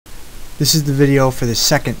This is the video for the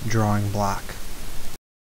second drawing block.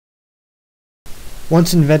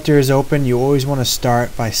 Once Inventor is open, you always want to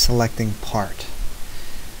start by selecting Part.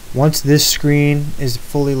 Once this screen is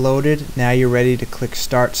fully loaded, now you're ready to click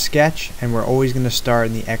Start Sketch, and we're always going to start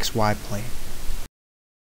in the XY plane.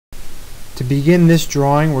 To begin this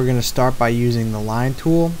drawing, we're going to start by using the line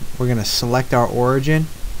tool. We're going to select our origin,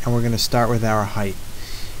 and we're going to start with our height.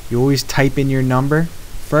 You always type in your number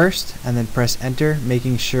first and then press enter,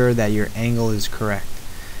 making sure that your angle is correct.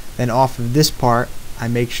 Then off of this part, I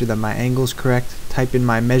make sure that my angle is correct, type in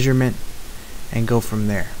my measurement, and go from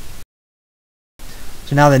there.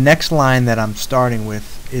 So now the next line that I'm starting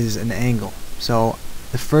with is an angle. So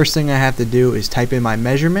the first thing I have to do is type in my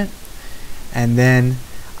measurement, and then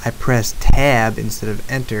I press tab instead of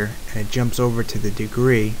enter, and it jumps over to the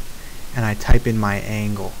degree, and I type in my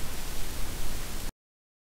angle.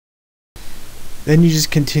 Then you just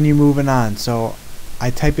continue moving on. So I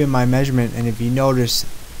type in my measurement, and if you notice,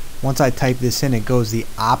 once I type this in, it goes the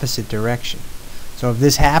opposite direction. So if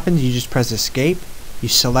this happens, you just press escape, you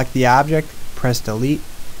select the object, press delete,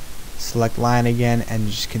 select line again, and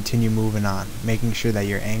just continue moving on, making sure that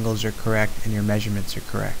your angles are correct and your measurements are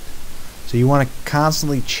correct. So you want to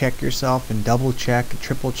constantly check yourself and double check,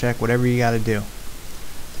 triple check, whatever you got to do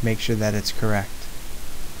to make sure that it's correct.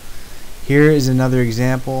 Here is another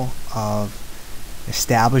example of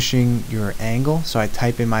establishing your angle. So I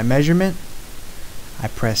type in my measurement, I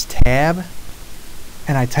press tab,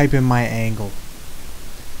 and I type in my angle.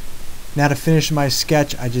 Now to finish my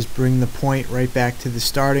sketch, I just bring the point right back to the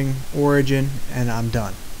starting origin, and I'm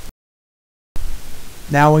done.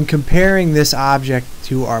 Now when comparing this object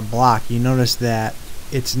to our block, you notice that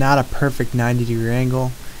it's not a perfect 90-degree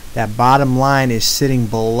angle. That bottom line is sitting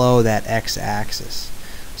below that x-axis.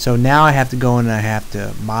 So now I have to go in and I have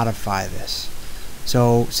to modify this.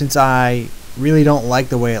 So since I really don't like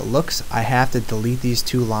the way it looks, I have to delete these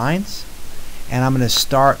two lines, and I'm going to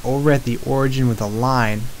start over at the origin with a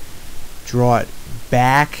line, draw it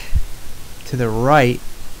back to the right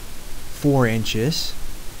 4 inches.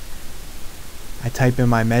 I type in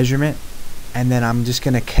my measurement, and then I'm just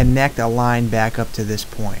going to connect a line back up to this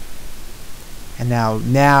point. And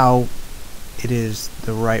now it is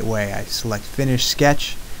the right way. I select finish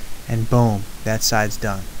sketch, and boom, that side's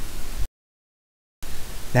done.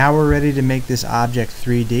 Now we're ready to make this object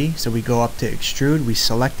 3D, so we go up to extrude, we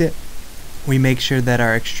select it, we make sure that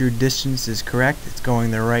our extrude distance is correct, it's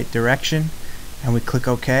going the right direction, and we click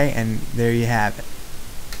OK, and there you have it.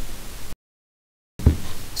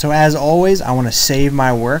 So as always, I want to save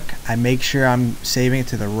my work. I make sure I'm saving it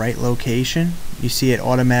to the right location. You see it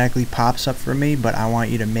automatically pops up for me, but I want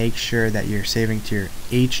you to make sure that you're saving to your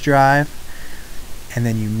H drive, and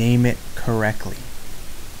then you name it correctly.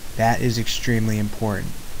 That is extremely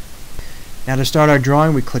important. Now to start our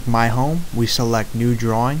drawing, we click My Home, we select New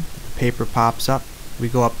Drawing, the paper pops up, we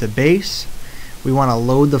go up to Base, we want to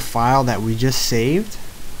load the file that we just saved,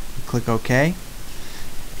 we click OK,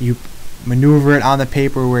 you maneuver it on the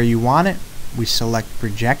paper where you want it, we select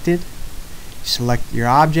Projected, select your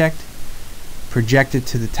object, project it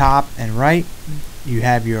to the top and right, you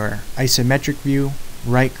have your isometric view,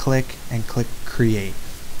 right click and click Create.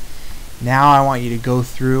 Now I want you to go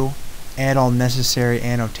through, add all necessary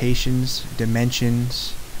annotations,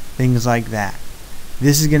 dimensions, things like that.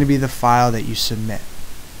 This is going to be the file that you submit.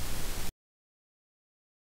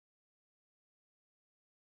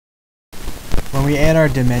 When we add our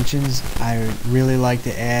dimensions, I really like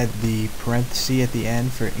to add the parenthesis at the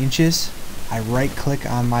end for inches. I right click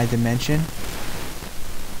on my dimension.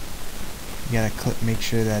 You gotta click, make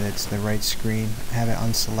sure that it's the right screen. Have it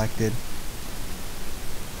unselected.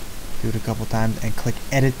 Do it a couple times and click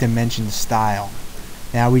Edit Dimension Style.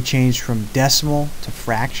 Now we change from decimal to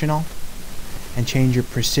fractional, and change your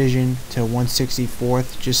precision to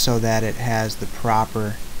 1/64th, just so that it has the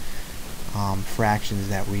proper fractions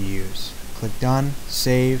that we use. Click Done,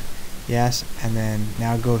 Save, Yes, and then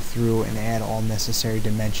now go through and add all necessary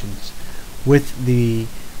dimensions with the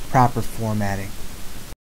proper formatting.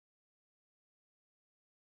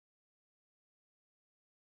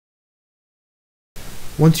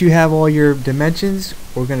 Once you have all your dimensions,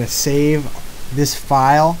 we're going to save this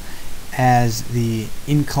file as the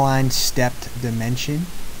incline stepped dimension,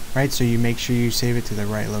 right? So you make sure you save it to the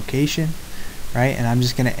right location, right? And I'm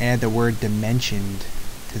just going to add the word dimensioned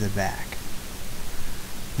to the back.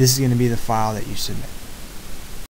 This is going to be the file that you submit.